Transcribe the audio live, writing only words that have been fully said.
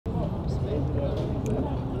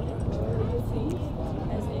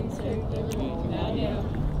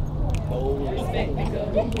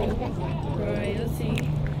Royalty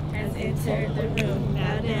has entered the room.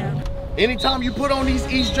 Bow down. Anytime you put on these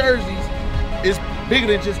East jerseys, it's bigger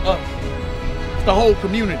than just us. It's the whole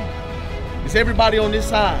community. It's everybody on this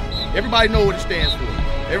side. Everybody knows what it stands for.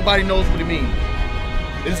 Everybody knows what it means.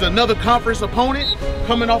 It's another conference opponent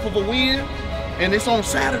coming off of a win, and it's on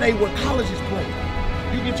Saturday where colleges play.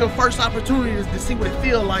 You get your first opportunity to see what it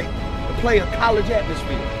feels like to play a college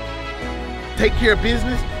atmosphere. Take care of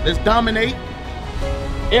business. Let's dominate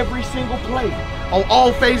every single play on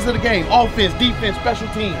all phases of the game. Offense, defense, special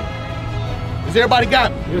teams. Does everybody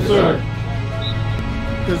got me? Yes, sir.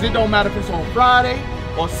 Because it don't matter if it's on Friday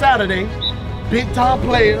or Saturday, big time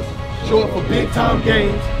players show up for big time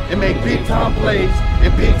games and make big time plays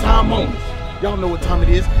and big time moments. Y'all know what time it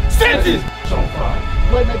is. Senses! On fire.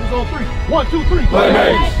 Playmakers on 3. 1, 2, 3.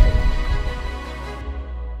 Playmakers.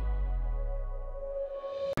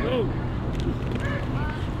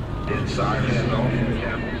 Inside handoff from the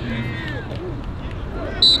Camels.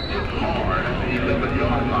 Hard at the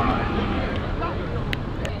 11-yard line.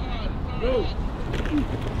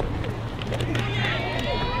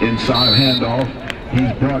 Inside handoff.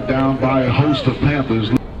 He's brought down by a host of Panthers.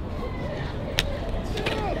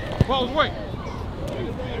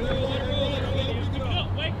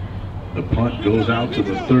 The punt goes out to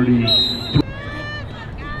the 30.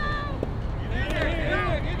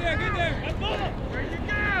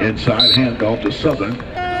 Inside handoff to Southern.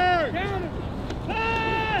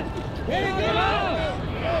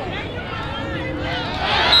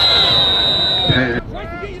 Pass.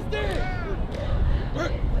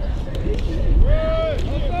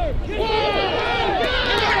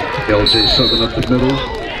 LJ Southern up the middle.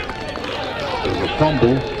 There's a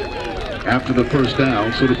fumble after the first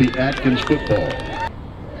down, so it'll be Atkins football.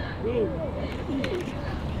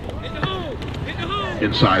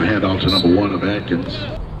 Inside handoff to number 1 of Atkins.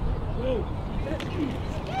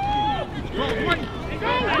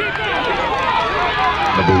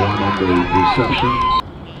 Number 1 on the reception.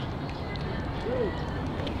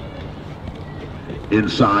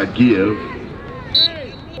 Inside give.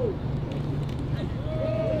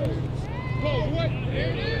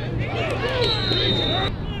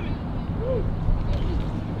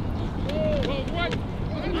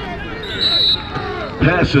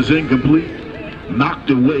 Pass is incomplete. Knocked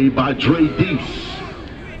away by Dboyz.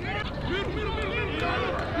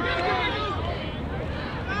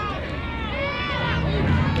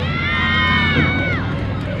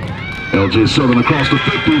 LJ Southern across the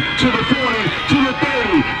 50, to the 40, to the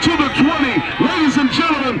 30, to the 20. Ladies and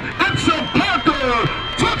gentlemen, it's a Panther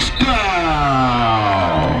touchdown!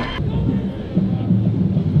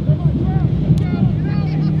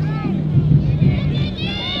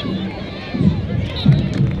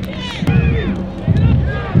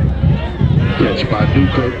 Catch by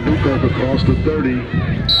Newkirk across the 30,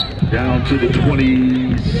 down to the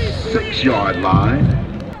 26-yard line.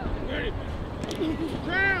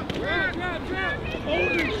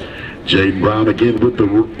 Jaden Brown again with the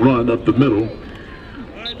run up the middle,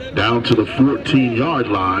 down to the 14-yard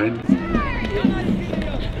line.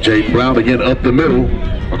 Jaden Brown again up the middle,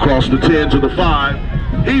 across the 10 to the 5.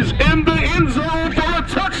 He's in the end zone for a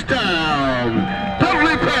touchdown.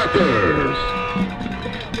 Dudley Panthers.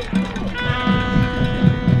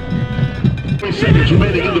 3 seconds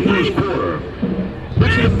remaining in the first quarter.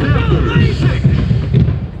 It's the Panthers 6,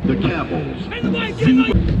 the Camels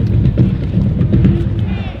 0.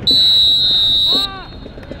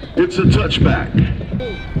 It's a touchback.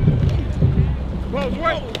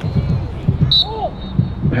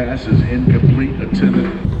 Pass is incomplete,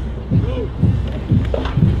 attempted.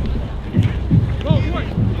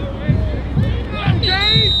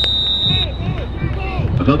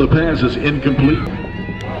 Another pass is incomplete.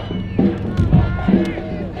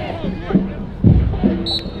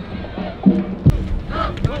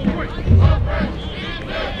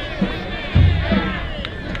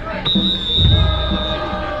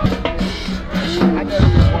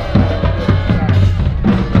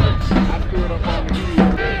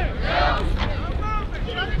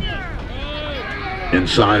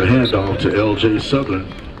 Inside handoff to LJ Southern,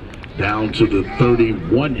 down to the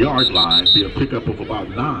 31-yard line, be a pickup of about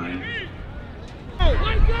 9.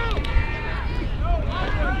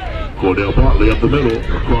 Cordell Bartley up the middle,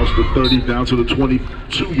 across the 30, down to the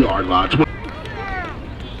 22-yard line.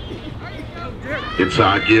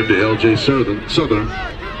 Inside give to LJ Southern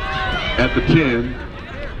at the 10,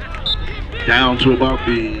 down to about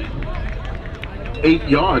the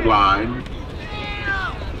 8-yard line.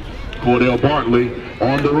 Cordell Bartley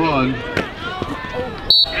on the run.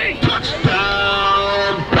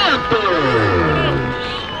 Touchdown Panthers!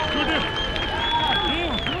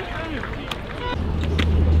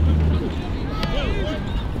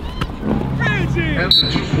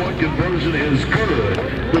 is good.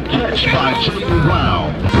 The catch by Jaylen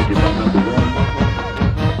Brown.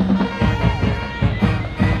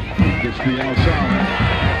 He gets the outside.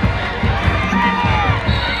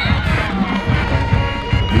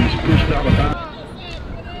 He's pushed out of bounds.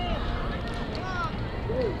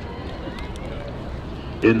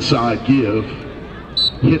 Inside give.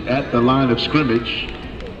 Hit at the line of scrimmage.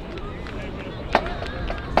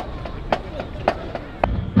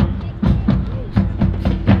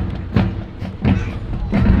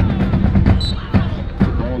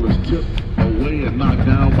 Knocked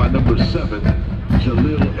down by number 7,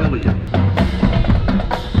 Jaleel Elliott.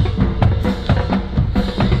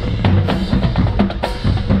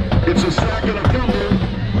 It's a sack and a fumble.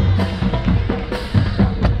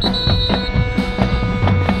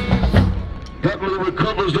 Dudley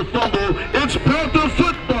recovers the fumble. It's Panther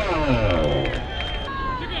football.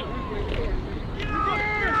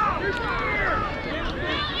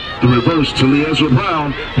 The reverse to Ezra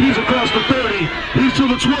Brown. He's across the 30. He's to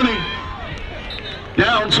the 20.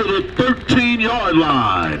 Down to the 13-yard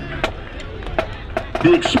line.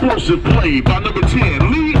 The explosive play by number 10,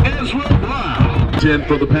 Ezra Brown. 10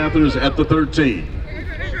 for the Panthers at the 13.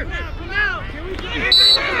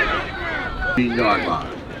 13-yard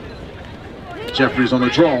line. Jeffries on the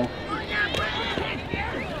draw.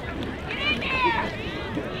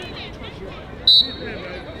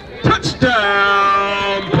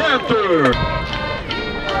 Touchdown, Panther!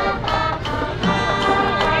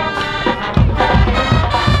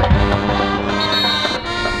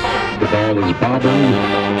 The ball is bobbled,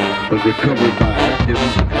 but recovered by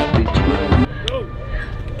Atkins at the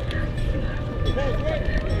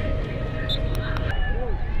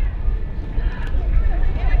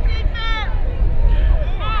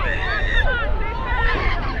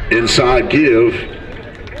 12. Inside give.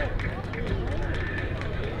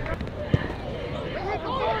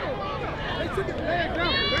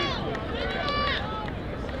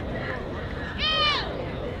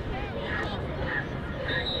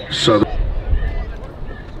 Southern.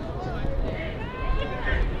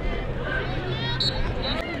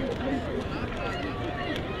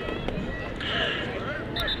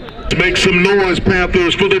 Make some noise,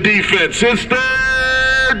 Panthers, for the defense. It's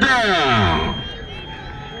third down.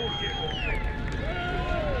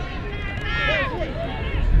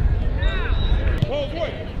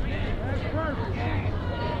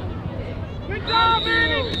 Good job,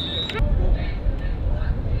 Manny.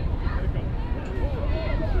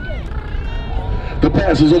 The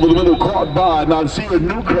pass is over the middle, caught by Nasir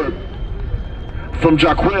Newkirk from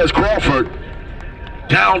Jaquez Crawford.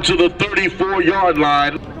 Down to the 34-yard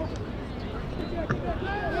line.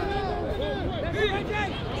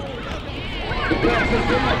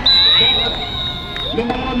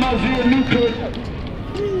 Nasir Newkirk.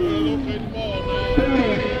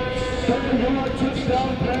 37-yard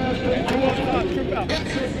touchdown pass to Crawford.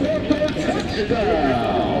 It's a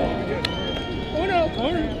touchdown.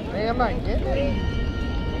 Hey, I might get it.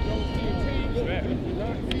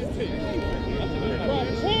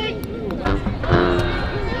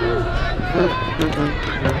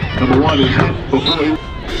 Number 1 is hit before he...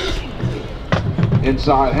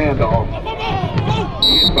 Inside handoff.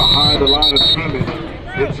 He's behind the line of scrimmage.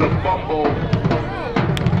 It's a fumble.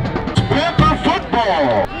 Panther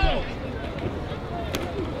football.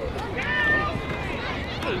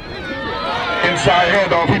 Inside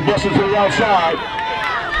handoff. He busts it to the outside.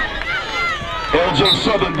 LJ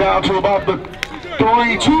Southern down to about the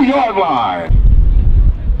 32-yard line.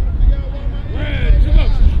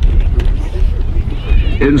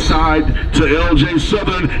 Inside to LJ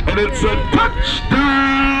Southern, and it's a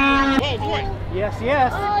touchdown! Yes,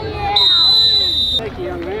 yes. Oh, yeah. Thank you,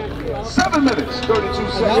 young man. 7 minutes, 32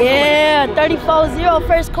 seconds. Yeah, 34-0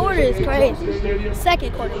 first quarter is crazy.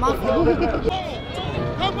 Second quarter, my fault.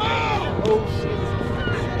 Come on! Oh, shit.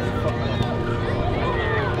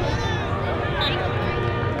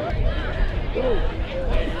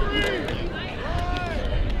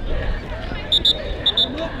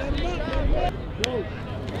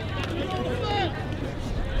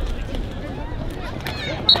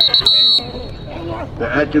 The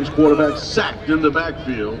Atkins quarterback sacked in the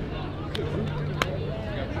backfield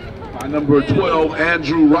by number 12,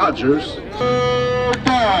 Andrew Rogers.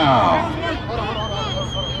 Down.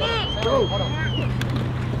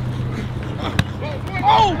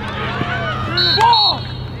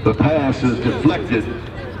 The pass is deflected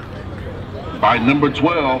by number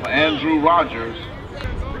 12, Andrew Rogers.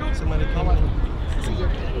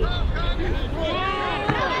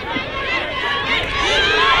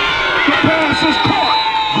 The pass is caught.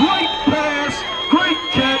 Great pass, great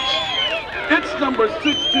catch. It's number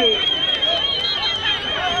 16.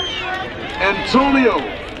 Antonio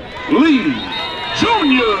Lee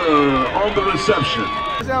Jr. on the reception.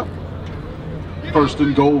 First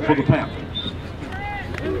and goal for the Panthers.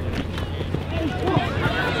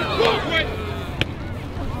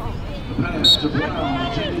 The pass to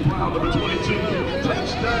Brown, Jaden Brown, number 22,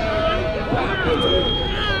 touchdown, Panthers.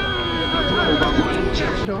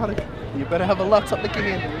 You better have a laptop looking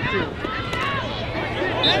in.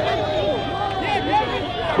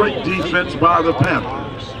 Great defense by the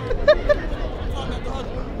Panthers.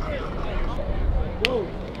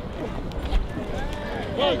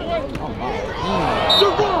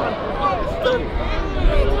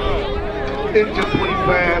 Incomplete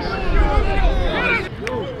pass.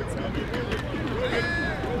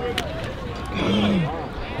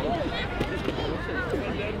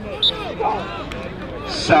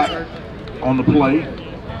 Sack on the play.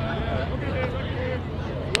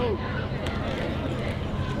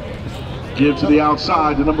 Give to the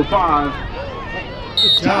outside to number 5.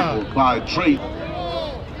 Tackled by Trey.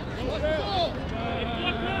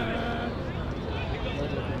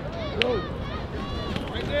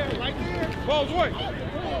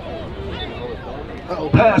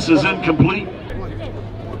 Pass is incomplete.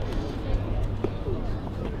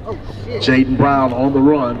 Jaden Brown on the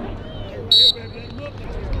run.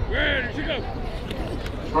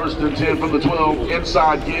 First and 10 from the 12.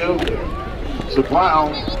 Inside give. So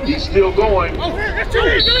Brown, he's still going.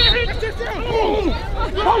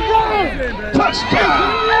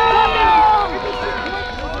 Touchdown!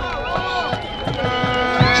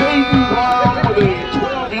 Jaden Brown with a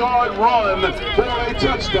 12-yard run for a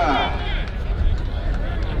touchdown.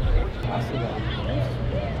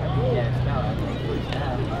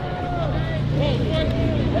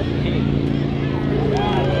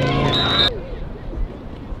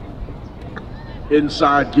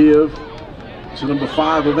 Inside give to number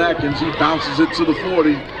 5 of Atkins. He bounces it to the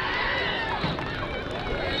 40.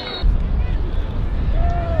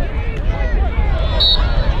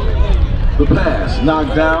 The pass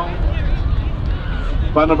knocked down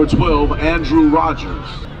by number 12, Andrew Rogers.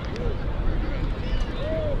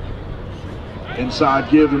 Inside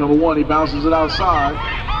give to number 1. He bounces it outside.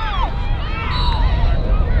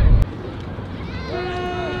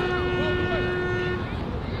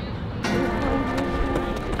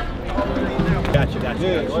 Gotcha.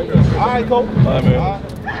 All right, Cole. All right, man.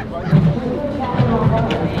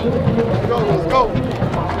 Let's go.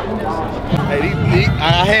 Hey,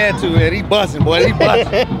 I had to, man. He busting, boy. He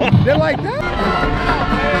busting. They're like that.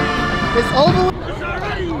 It's over.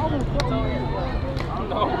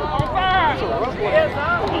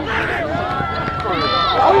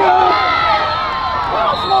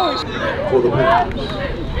 For the Panthers.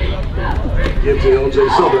 Give to LJ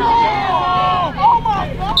Southern.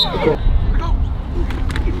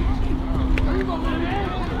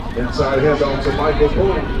 Inside handoff to Michael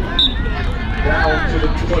Boyd. Down to the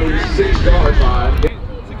 26-yard line.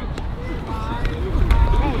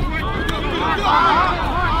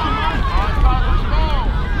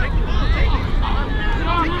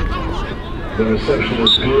 The reception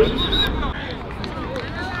is good.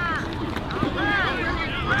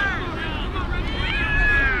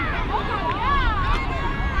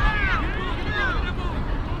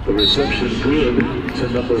 The reception good to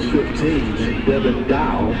number 15, Devin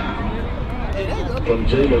Dow, from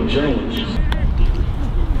Jalen Jones.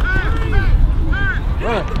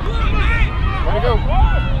 Run. Way to go.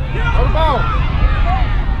 Hold the ball.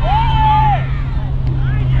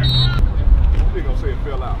 They're going to say it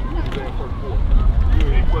fell out.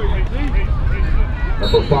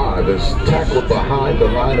 Number 5 is tackled behind the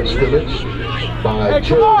line of scrimmage by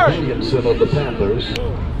Joe Williamson of the Panthers.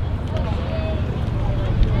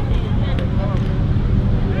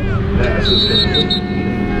 Pass is complete.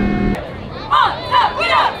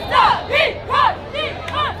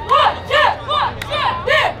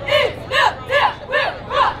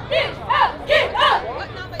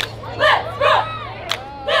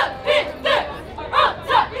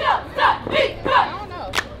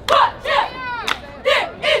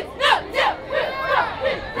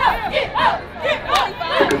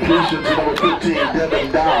 Completion to number 15, Devin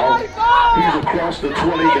Dow. He's across the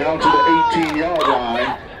 20 down to the 18-yard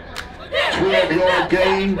line. 12-yard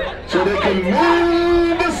gain so they can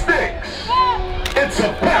move the sticks. It's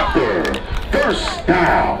a Panther first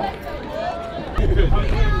down.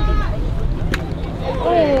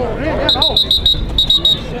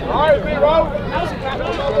 All right, B-Roll. The pass is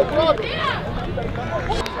intended for 15,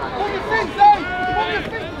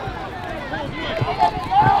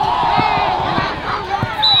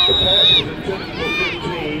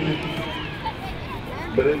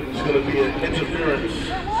 but it's going to be an interference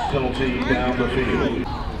penalty down the field.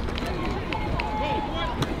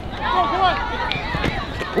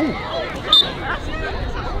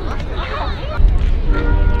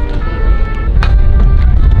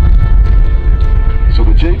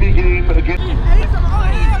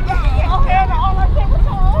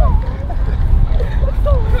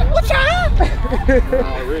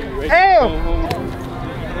 How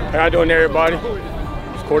you doing, everybody?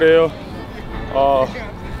 It's Cordell.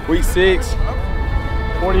 Week 6,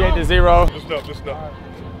 48-0. Listen up.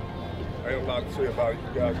 I ain't a lot to say about it.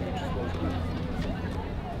 You guys are supposed to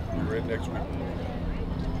be ready next week.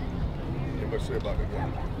 Ain't much to say about that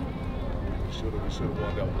game. We should have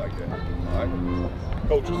won that one like that. All right?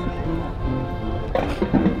 Coaches.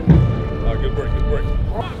 All right, good break.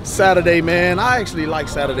 Saturday, man. I actually like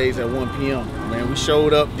Saturdays at 1 p.m. Man, we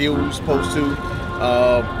showed up, did what we were supposed to.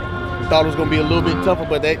 Thought it was gonna be a little bit tougher,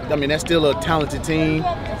 but that's still a talented team.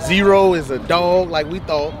 0 is a dog, like we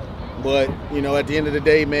thought. But you know, at the end of the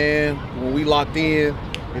day, man, when we locked in,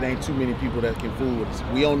 it ain't too many people that can fool us.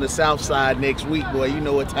 We on the south side next week, boy. You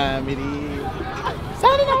know what time it is.